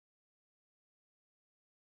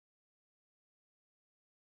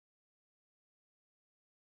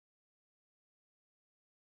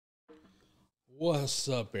What's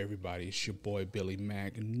up, everybody? It's your boy Billy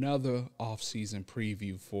Mack. Another off-season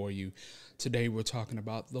preview for you. Today, we're talking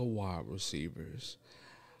about the wide receivers.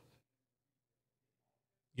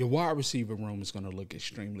 Your wide receiver room is going to look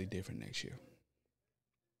extremely different next year.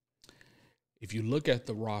 If you look at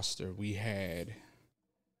the roster, we had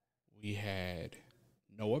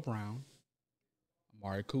Noah Brown,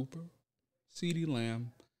 Amari Cooper, CeeDee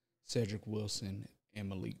Lamb, Cedric Wilson, and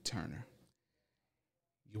Malik Turner.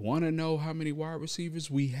 You want to know how many wide receivers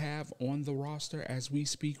we have on the roster as we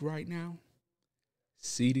speak right now?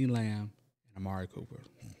 CeeDee Lamb and Amari Cooper.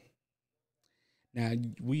 Now,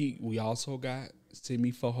 we also got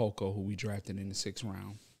Simi Fehoko, who we drafted in the 6th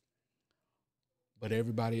round. But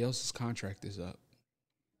everybody else's contract is up.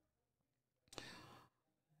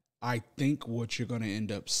 I think what you're going to end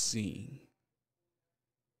up seeing.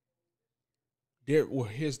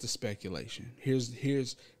 Here's the speculation.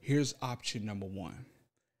 Here's option number one.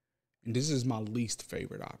 And this is my least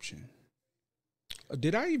favorite option.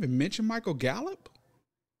 Did I even mention Michael Gallup?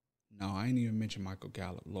 No, I ain't even mention Michael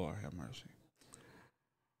Gallup. Lord have mercy.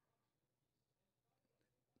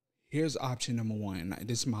 Here's option number one.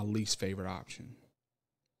 This is my least favorite option.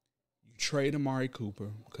 You trade Amari Cooper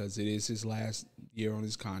because it is his last year on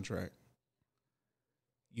his contract.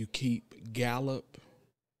 You keep Gallup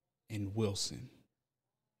and Wilson.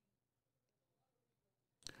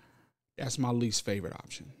 That's my least favorite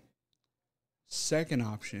option. Second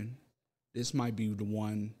option, this might be the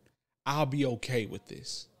one I'll be okay with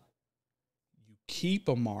this. You keep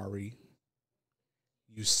Amari,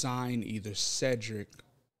 you sign either Cedric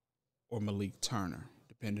or Malik Turner,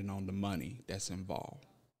 depending on the money that's involved.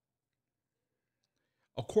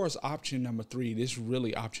 Of course, option number three, this is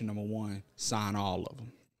really option number one, sign all of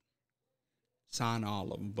them. Sign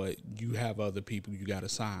all of them, but you have other people you got to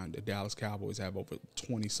sign. The Dallas Cowboys have over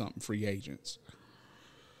 20-something free agents.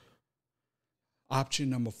 Option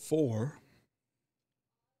number four,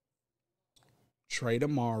 trade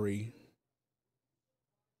Amari,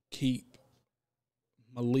 keep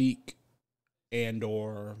Malik and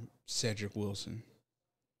or Cedric Wilson.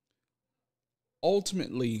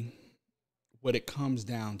 Ultimately, what it comes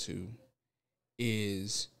down to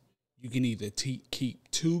is you can either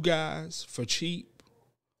keep two guys for cheap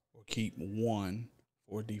or keep one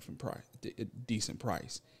for a decent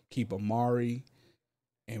price. Keep Amari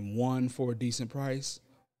and one for a decent price,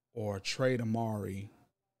 or trade Amari,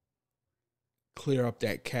 clear up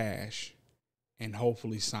that cash, and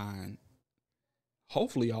hopefully sign,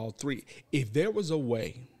 all three. If there was a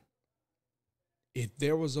way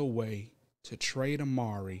to trade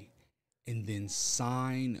Amari and then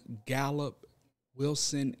sign Gallup,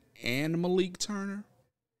 Wilson, and Malik Turner,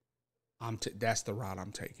 that's the route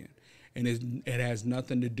I'm taking. And it has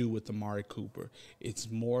nothing to do with Amari Cooper. It's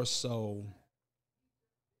more so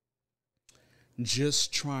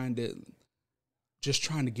just trying to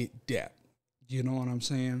get depth. You know what I'm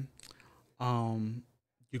saying?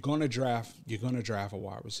 You're gonna draft a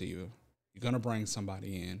wide receiver. You're gonna bring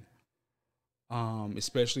somebody in.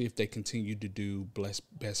 Especially if they continue to do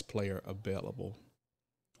best player available.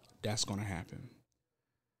 That's gonna happen.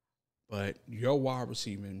 But your wide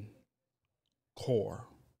receiving core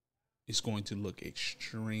is going to look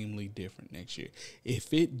extremely different next year.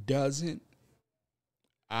 If it doesn't,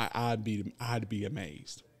 I'd be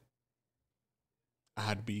amazed.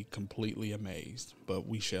 I'd be completely amazed. But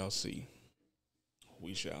we shall see.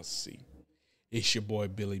 We shall see. It's your boy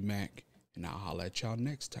Billy Mack, and I'll holler at y'all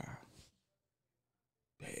next time.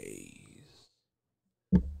 Peace.